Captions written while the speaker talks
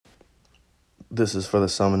This is for the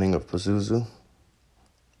summoning of Pazuzu.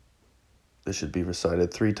 This should be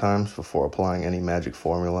recited 3 times before applying any magic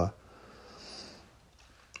formula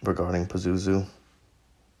regarding Pazuzu,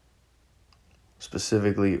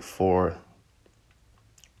 specifically for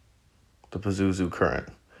the Pazuzu current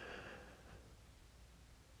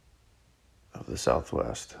of the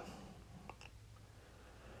southwest,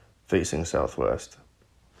 facing southwest.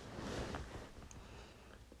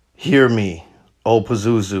 Hear me, O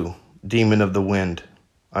Pazuzu, demon of the wind,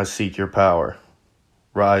 I seek your power.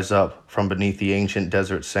 Rise up from beneath the ancient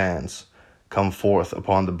desert sands, come forth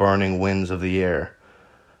upon the burning winds of the air.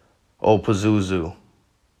 O Pazuzu,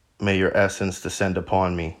 may your essence descend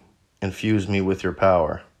upon me, infuse me with your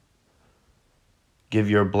power. Give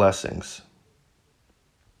your blessings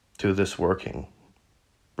to this working.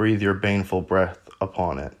 Breathe your baneful breath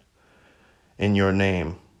upon it. In your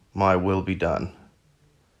name, my will be done.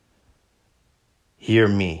 Hear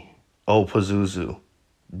me, O Pazuzu,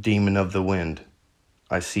 demon of the wind,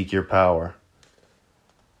 I seek your power.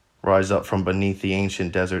 Rise up from beneath the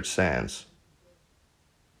ancient desert sands.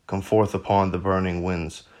 Come forth upon the burning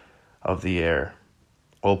winds of the air.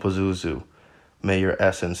 O Pazuzu, may your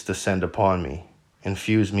essence descend upon me.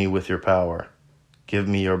 Infuse me with your power. Give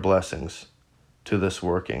me your blessings to this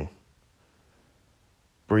working.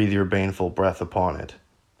 Breathe your baneful breath upon it.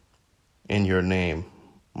 In your name,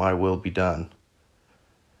 my will be done.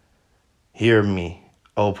 Hear me,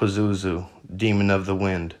 O Pazuzu, demon of the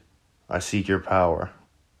wind, I seek your power.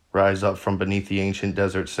 Rise up from beneath the ancient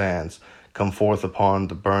desert sands. Come forth upon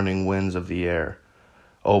the burning winds of the air.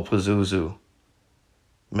 O Pazuzu,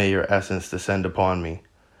 may your essence descend upon me.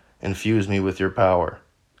 Infuse me with your power.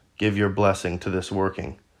 Give your blessing to this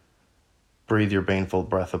working. Breathe your baneful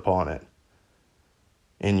breath upon it.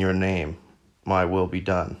 In your name, my will be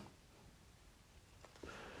done.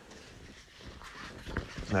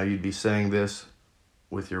 Now you'd be saying this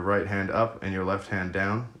with your right hand up and your left hand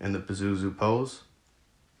down in the Pazuzu pose.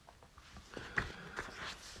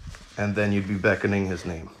 And then you'd be beckoning his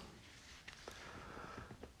name.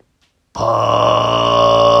 Pazuzu,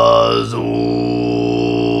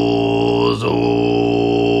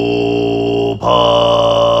 Pazuzu,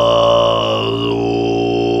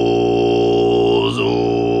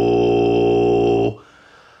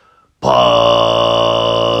 Pazuzu, Pazuzu,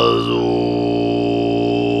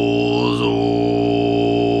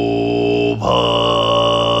 Pazuzu,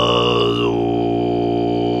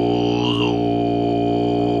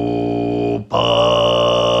 Pazuzu,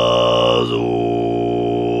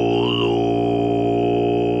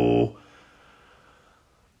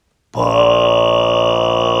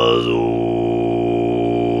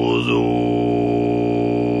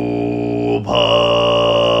 Pazuzu,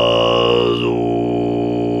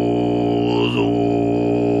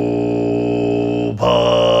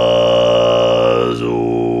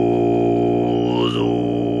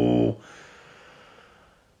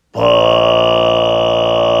 Pazuzu,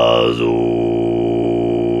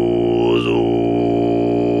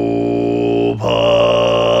 Pazuzu, Pazuzu.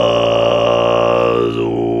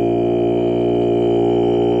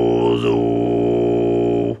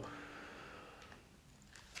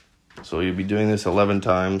 So you'll be doing this 11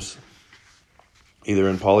 times, either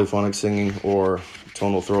in polyphonic singing or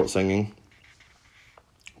tonal throat singing,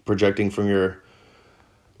 projecting from your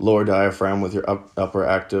lower diaphragm with your upper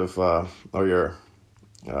active or your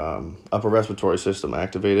upper respiratory system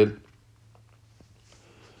activated,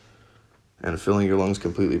 and filling your lungs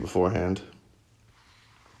completely beforehand.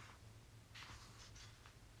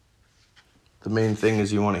 The main thing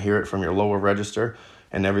is you want to hear it from your lower register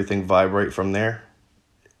and everything vibrate from there.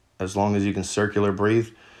 As long as you can circular breathe,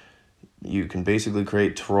 you can basically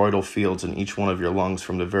create toroidal fields in each one of your lungs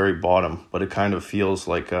from the very bottom, but it kind of feels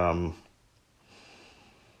like kind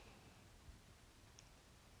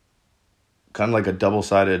of like a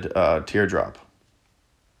double-sided teardrop.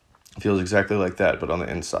 It feels exactly like that, but on the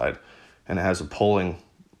inside. And it has a pulling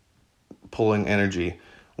energy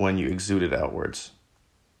when you exude it outwards.